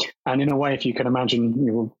 And in a way, if you can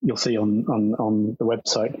imagine, you'll see on the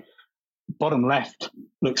website, bottom left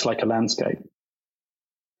looks like a landscape.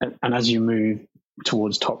 And as you move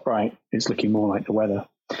towards top right, it's looking more like the weather.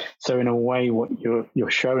 So in a way, what you're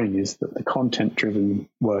showing is that the content-driven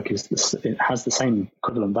work it has the same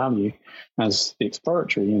equivalent value as the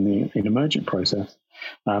exploratory in the emergent process,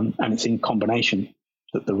 and it's in combination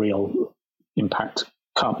that the real impact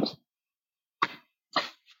comes.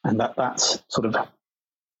 And that's sort of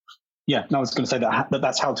I was going to say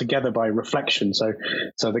that's held together by reflection. So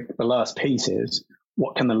the last piece is,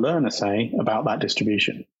 what can the learner say about that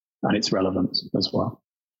distribution and its relevance as well?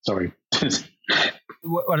 Sorry.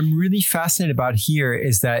 What I'm really fascinated about here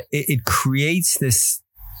is that it creates this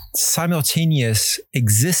simultaneous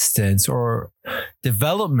existence or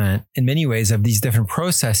development in many ways of these different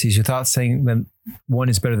processes without saying that one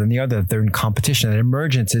is better than the other, that they're in competition. And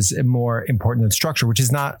emergence is more important than structure, which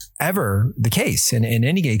is not ever the case in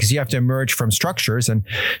any case, because you have to emerge from structures, and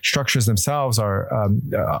structures themselves are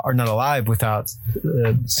not alive without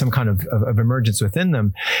some kind of emergence within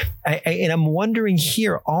them. And I'm wondering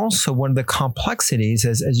here also, one of the complexities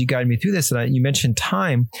as you guided me through this, and you mentioned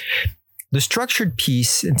time. The structured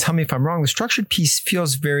piece, and tell me if I'm wrong, the structured piece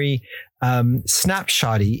feels very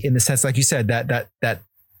snapshotty in the sense, like you said, that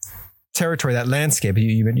territory, that landscape.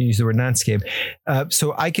 You use the word landscape.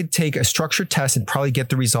 So I could take a structured test and probably get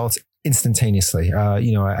the results instantaneously.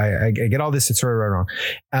 I get all this, it's right or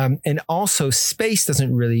wrong. And also space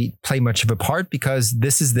doesn't really play much of a part, because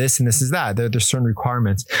this is this and this is that. There's certain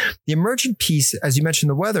requirements. The emergent piece, as you mentioned,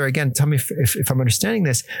 the weather, again, tell me if I'm understanding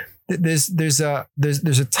this, there's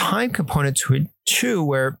a time component to it too,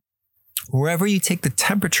 where wherever you take the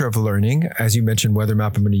temperature of learning, as you mentioned, weather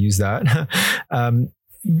map, I'm going to use that.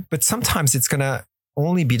 But sometimes it's going to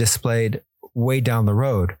only be displayed way down the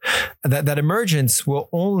road. That emergence will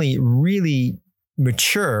only really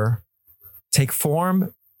mature, take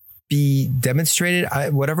form, be demonstrated,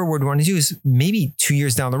 whatever word we want to use, maybe 2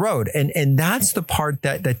 years down the road. And that's the part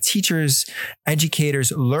that teachers,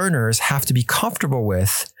 educators, learners have to be comfortable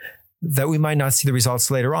with, that we might not see the results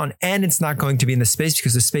later on. And it's not going to be in the space,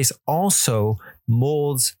 because the space also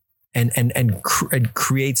molds and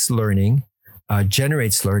creates learning,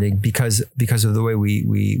 generates learning because of the way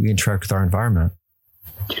we interact with our environment.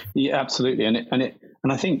 Yeah, absolutely.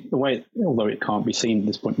 And I think the way, although it can't be seen at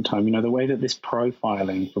this point in time, the way that this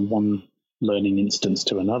profiling from one learning instance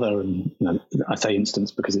to another, and I say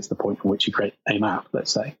instance because it's the point from which you create a map,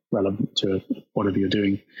 let's say, relevant to whatever you're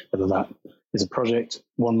doing, whether that is a project,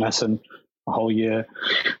 one lesson, a whole year.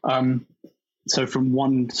 So from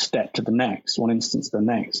one step to the next, one instance to the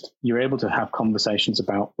next, you're able to have conversations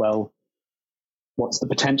about, well, what's the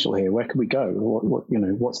potential here? Where can we go?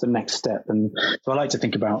 What's the next step? And so I like to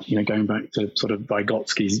think about, going back to sort of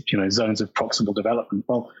Vygotsky's, zones of proximal development.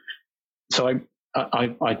 Well, so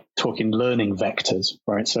I talk in learning vectors,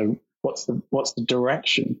 right? So what's the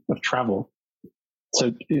direction of travel?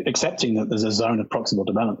 So accepting that there's a zone of proximal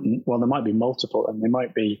development, well, there might be multiple, and there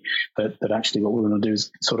might be that actually what we want to do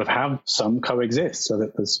is sort of have some coexist, so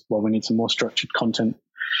that we need some more structured content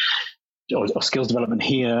or skills development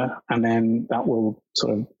here, and then that will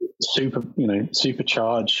sort of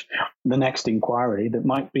supercharge the next inquiry that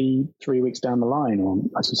might be 3 weeks down the line, or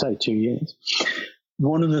I should say 2 years.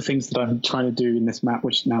 One of the things that I'm trying to do in this map,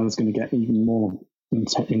 which now is going to get even more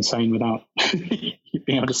insane without being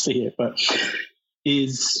able to see it, but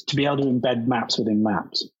is to be able to embed maps within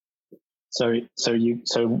maps. So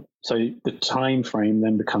the time frame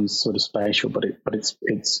then becomes sort of spatial, but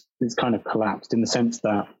it's kind of collapsed in the sense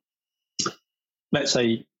that, let's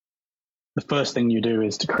say the first thing you do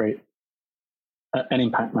is to create an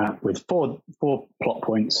impact map with four plot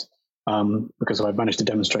points, because I've managed to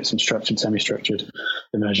demonstrate some structured, semi-structured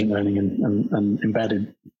emergent learning and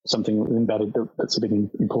embedded something that's a bit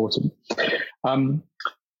important.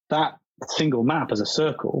 That single map as a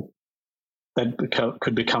circle then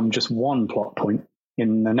could become just one plot point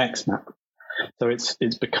in the next map. So it's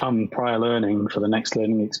become prior learning for the next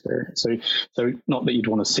learning experience. So not that you'd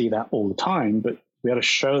want to see that all the time, but we got to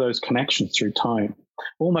show those connections through time,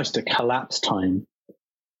 almost a collapse time,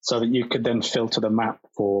 so that you could then filter the map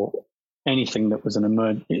for anything that was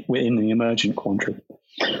within the emergent quadrant.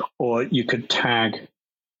 Or you could tag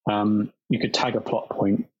a plot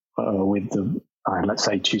point with the let's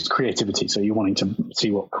say choose creativity. So you're wanting to see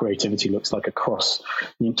what creativity looks like across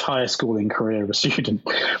the entire schooling career of a student.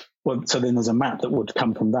 Well, so then there's a map that would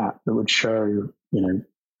come from that would show,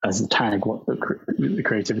 as a tag, what the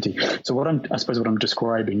creativity. So what I'm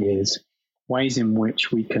describing is ways in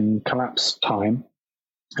which we can collapse time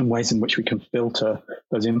and ways in which we can filter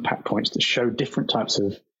those impact points to show different types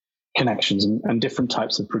of connections and different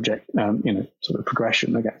types of sort of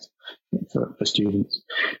progression, I guess, for students.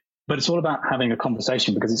 But it's all about having a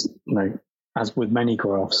conversation, because it's, as with many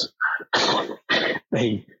graphs,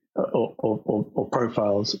 or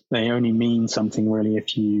profiles, they only mean something really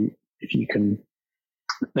if you can.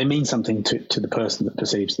 They mean something to the person that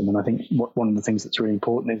perceives them. And I think one of the things that's really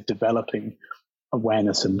important is developing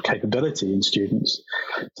awareness and capability in students,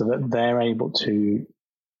 so that they're able to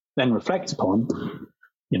then reflect upon,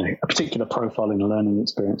 a particular profile in a learning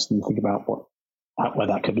experience and think about where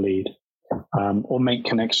that could lead. Or make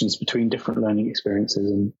connections between different learning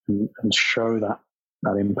experiences and show that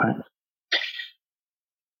impact.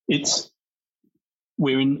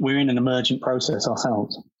 We're in an emergent process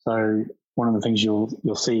ourselves. So one of the things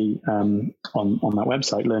you'll see on that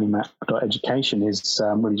website, learningmap.education, is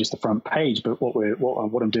really just the front page. But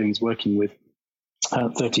what I'm doing is working with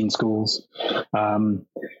 13 schools,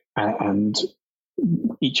 and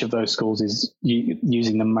each of those schools is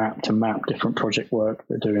using the map to map different project work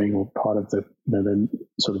they're doing, or part of the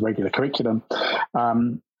sort of regular curriculum,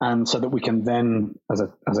 and so that we can then, as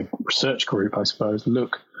a research group, I suppose,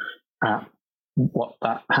 look at what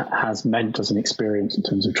that has meant as an experience in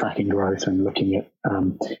terms of tracking growth and looking at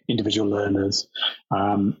individual learners.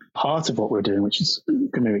 Part of what we're doing, which is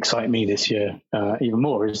going to excite me this year even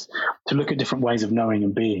more, is to look at different ways of knowing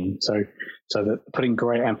and being. So that, putting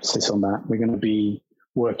great emphasis on that, we're going to be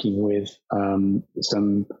working with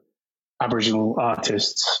some Aboriginal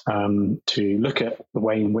artists to look at the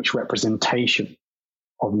way in which representation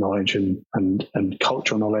of knowledge and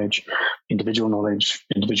cultural knowledge,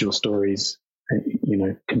 individual stories,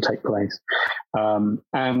 can take place.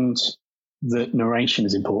 And the narration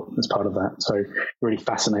is important as part of that. So really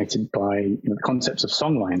fascinated by the concepts of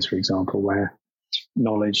songlines, for example, where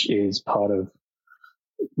knowledge is part of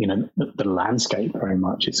the landscape very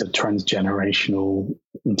much. It's a transgenerational,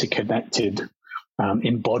 interconnected,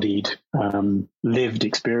 embodied, lived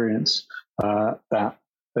experience that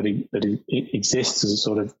exists as a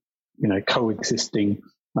sort of coexisting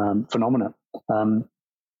phenomena.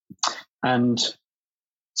 And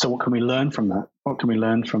so what can we learn from that? What can we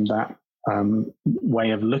learn from that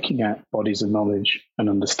way of looking at bodies of knowledge and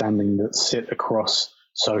understanding that sit across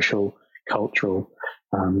social, cultural,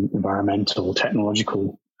 environmental,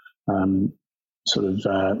 technological sort of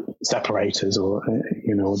separators or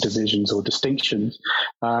or divisions or distinctions.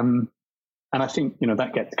 And I think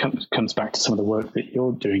that comes back to some of the work that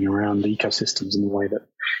you're doing around ecosystems and the way that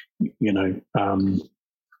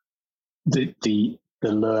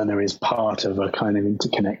the learner is part of a kind of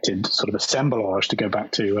interconnected sort of assemblage, to go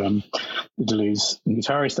back to the Deleuze and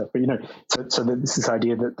Guattari stuff. But so there's this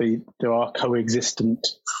idea that there are coexistent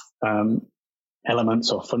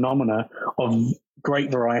elements or phenomena of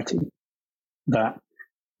great variety that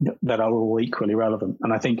are all equally relevant.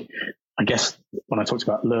 And I guess when I talked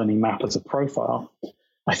about learning map as a profile,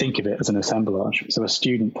 I think of it as an assemblage. So a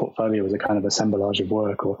student portfolio is a kind of assemblage of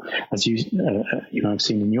work, or as I've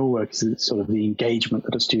seen in your work, is sort of the engagement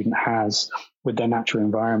that a student has with their natural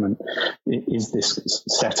environment is this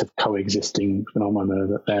set of coexisting phenomena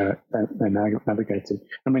that they're navigating.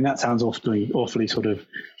 I mean, that sounds awfully sort of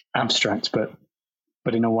abstract, but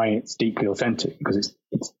in a way it's deeply authentic, because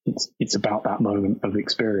it's about that moment of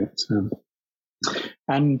experience.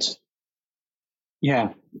 And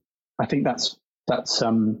yeah, I think that's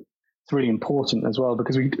really important as well,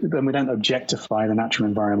 because we don't objectify the natural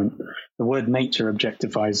environment. The word nature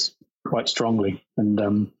objectifies quite strongly,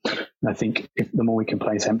 and I think the more we can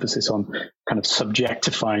place emphasis on kind of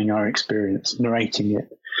subjectifying our experience, narrating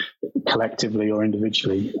it collectively or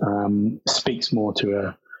individually, speaks more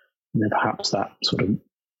to perhaps that sort of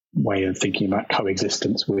way of thinking about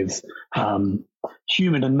coexistence with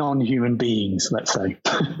human and non-human beings, let's say,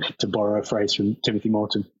 to borrow a phrase from Timothy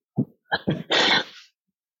Morton.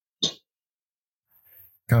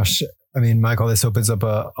 Gosh, I mean, Michael, this opens up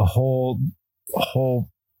a whole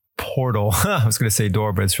portal. I was going to say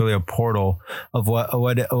door, but it's really a portal of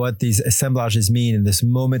what these assemblages mean in this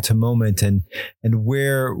moment to moment, and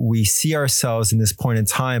where we see ourselves in this point in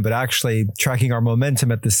time, but actually tracking our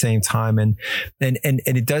momentum at the same time. And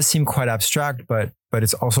it does seem quite abstract, but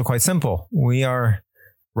it's also quite simple. We are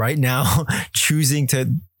right now choosing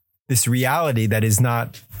this reality that is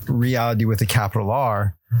not reality with a capital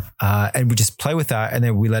R. And we just play with that, and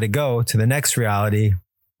then we let it go to the next reality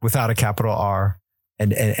without a capital R,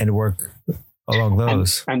 and work along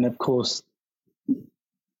those. And of course,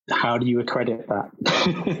 how do you accredit that?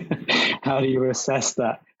 How do you assess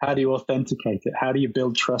that? How do you authenticate it? How do you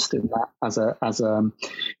build trust in that as a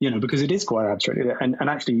because it is quite abstract. And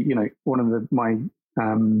actually, one of my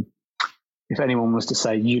if anyone was to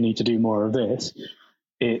say you need to do more of this,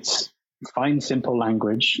 it's find simple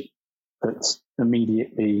language that's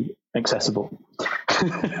immediately accessible.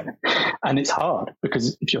 And it's hard,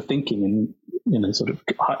 because if you're thinking in sort of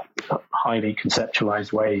highly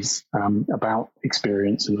conceptualized ways about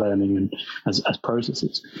experience and learning and as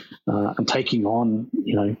processes, and taking on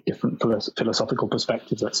different philosophical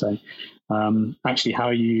perspectives, let's say, actually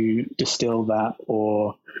how you distill that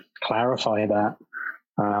or clarify that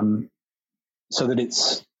so that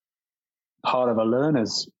it's part of a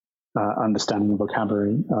learner's understanding of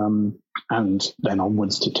vocabulary, and then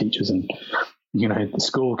onwards to teachers and the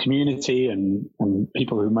school community and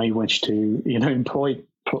people who may wish to employ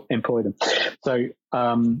them. So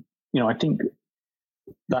I think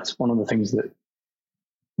that's one of the things that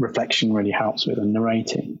reflection really helps with, and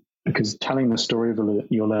narrating, because telling the story of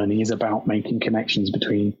your learning is about making connections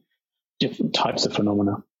between different types of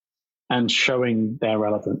phenomena and showing their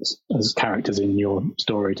relevance as characters in your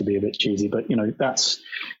story, to be a bit cheesy. But,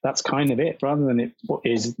 that's kind of it, rather than it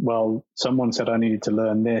is, well, someone said I needed to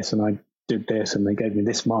learn this and I did this and they gave me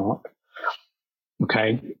this mark.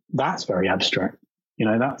 Okay, that's very abstract.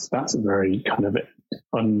 That's a very kind of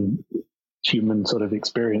unhuman sort of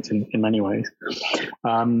experience in many ways.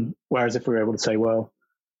 Whereas if we were able to say, well,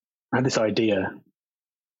 I had this idea,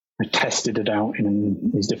 I tested it out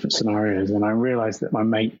in these different scenarios, and I realized that my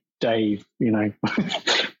mate Dave,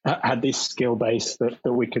 had this skill base that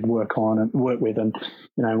we could work on and work with, and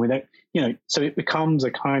so it becomes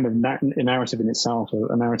a kind of narrative in itself,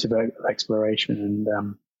 a narrative of exploration,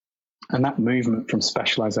 and that movement from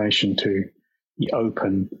specialization to the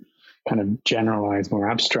open, kind of generalized, more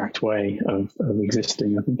abstract way of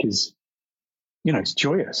existing, I think is, it's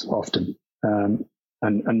joyous often,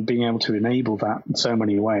 and being able to enable that in so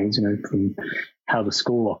many ways, from how the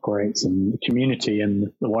school operates and the community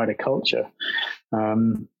and the wider culture,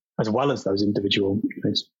 as well as those individual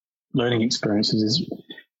learning experiences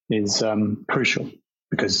is crucial,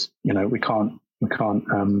 because we can't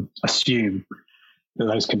assume that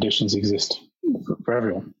those conditions exist for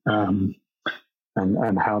everyone,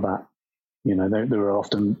 and how that there are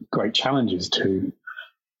often great challenges to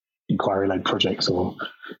inquiry-led projects or,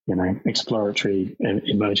 exploratory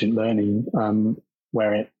emergent learning,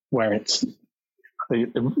 where it's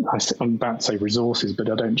I'm about to say resources, but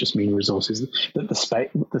I don't just mean resources. That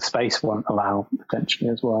the space won't allow potentially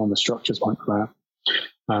as well, and the structures won't allow.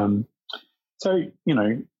 So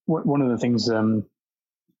one of the things that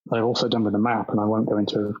I've also done with the map, and I won't go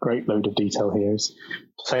into a great load of detail here, is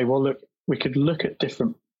to say, well, look, we could look at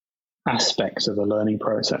different aspects of the learning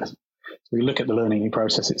process. So we look at the learning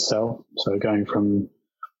process itself. So going from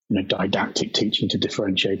didactic teaching to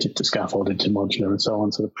differentiated to scaffolded to modular and so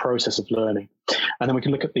on. So the process of learning. And then we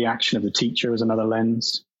can look at the action of the teacher as another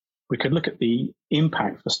lens. We could look at the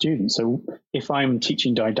impact for students. So if I'm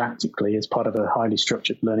teaching didactically as part of a highly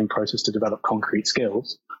structured learning process to develop concrete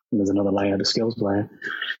skills, and there's another layer, the skills layer,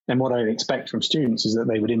 then what I'd expect from students is that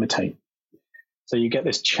they would imitate. So you get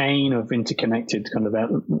this chain of interconnected kind of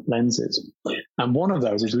lenses. And one of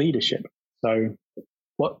those is leadership. So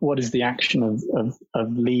what is the action of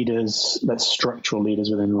leaders, that's structural leaders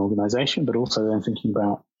within an organization, but also then thinking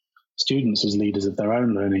about students as leaders of their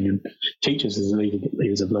own learning and teachers as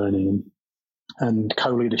leaders of learning and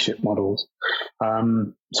co-leadership models.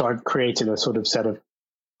 So I've created a sort of set of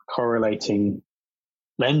correlating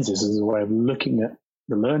lenses as a way of looking at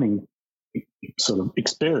the learning sort of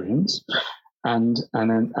experience and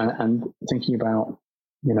thinking about,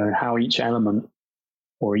 how each element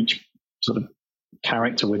or each sort of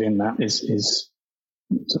character within that is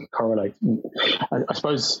sort of correlating. I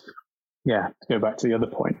suppose, to go back to the other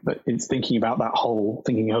point, but it's thinking about that whole,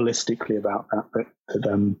 thinking holistically about that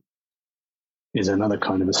is another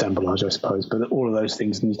kind of assemblage, I suppose. But all of those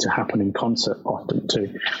things need to happen in concert often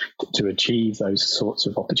to achieve those sorts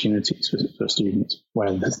of opportunities for students,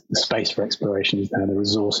 where the space for exploration is there, the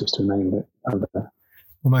resources to enable it are there.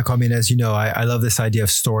 Well, Michael, I mean, as you know, I love this idea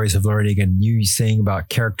of stories of learning, and you saying about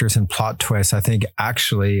characters and plot twists, I think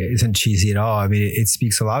actually isn't cheesy at all. I mean, it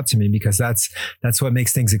speaks a lot to me because that's what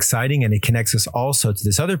makes things exciting. And it connects us also to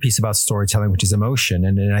this other piece about storytelling, which is emotion.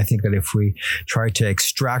 And I think that if we try to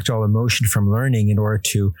extract all emotion from learning in order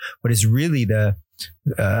to what is really the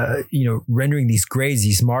rendering these grades,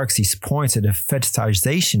 these marks, these points, and a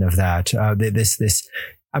fetishization of that, this,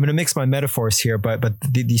 I'm going to mix my metaphors here, but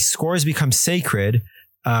these scores become sacred.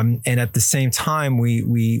 And at the same time,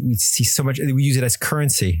 we see so much, we use it as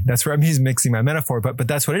currency. That's where I'm mixing my metaphor, but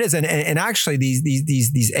that's what it is. And actually these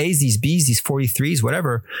A's, these B's, these 43s,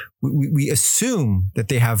 whatever, we assume that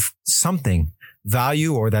they have something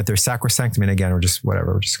value or that they're sacrosanct. I mean, again, or just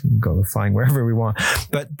whatever, we're just go flying wherever we want.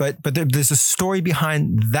 But there's a story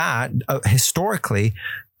behind that historically,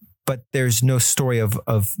 but there's no story of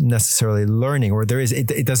necessarily learning, or there is,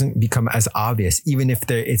 it doesn't become as obvious, even if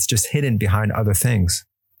it's just hidden behind other things.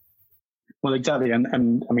 Well, exactly.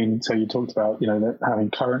 And I mean, so you talked about, having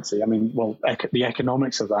currency. I mean, well, the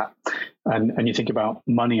economics of that, and you think about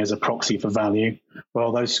money as a proxy for value.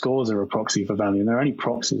 Well, those scores are a proxy for value, and they're only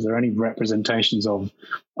proxies. They're only representations of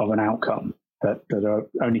an outcome that are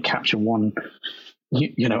only capture one,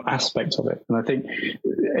 aspect of it. And I think,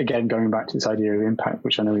 again, going back to this idea of impact,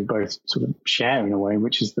 which I know we both sort of share in a way,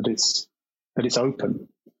 which is that it's open.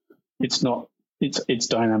 It's not. It's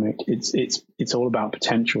dynamic. It's all about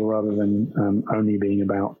potential rather than only being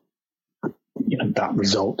about that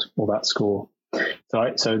result or that score.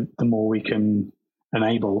 So the more we can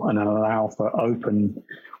enable and allow for open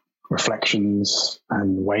reflections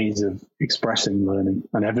and ways of expressing learning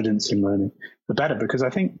and evidencing learning, the better. Because I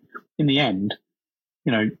think in the end,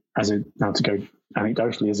 now to go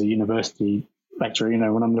anecdotally as a university lecturer,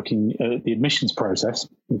 when I'm looking at the admissions process,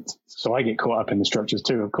 so I get caught up in the structures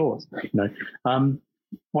too, of course.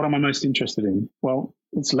 What am I most interested in? Well,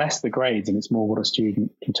 it's less the grades and it's more what a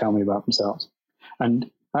student can tell me about themselves. And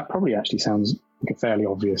that probably actually sounds like a fairly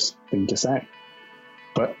obvious thing to say.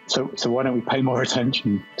 But so why don't we pay more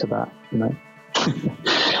attention to that?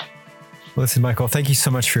 Listen, Michael, thank you so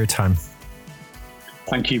much for your time.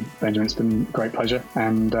 Thank you, Benjamin. It's been a great pleasure.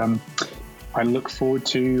 And I look forward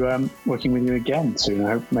to working with you again soon.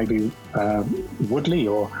 I hope maybe Woodley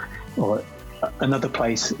or another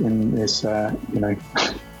place in this, on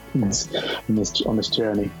this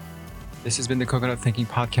journey. This has been the Coconut Thinking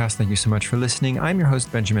Podcast. Thank you so much for listening. I'm your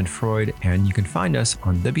host, Benjamin Freud, and you can find us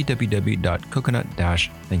on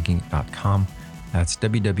www.coconut-thinking.com. That's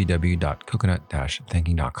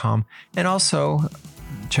www.coconut-thinking.com. And also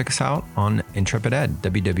check us out on Intrepid Ed,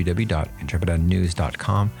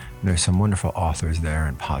 www.intrepidednews.com. There's some wonderful authors there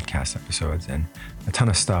and podcast episodes and a ton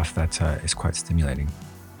of stuff that is quite stimulating.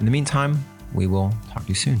 In the meantime, we will talk to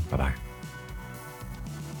you soon. Bye-bye.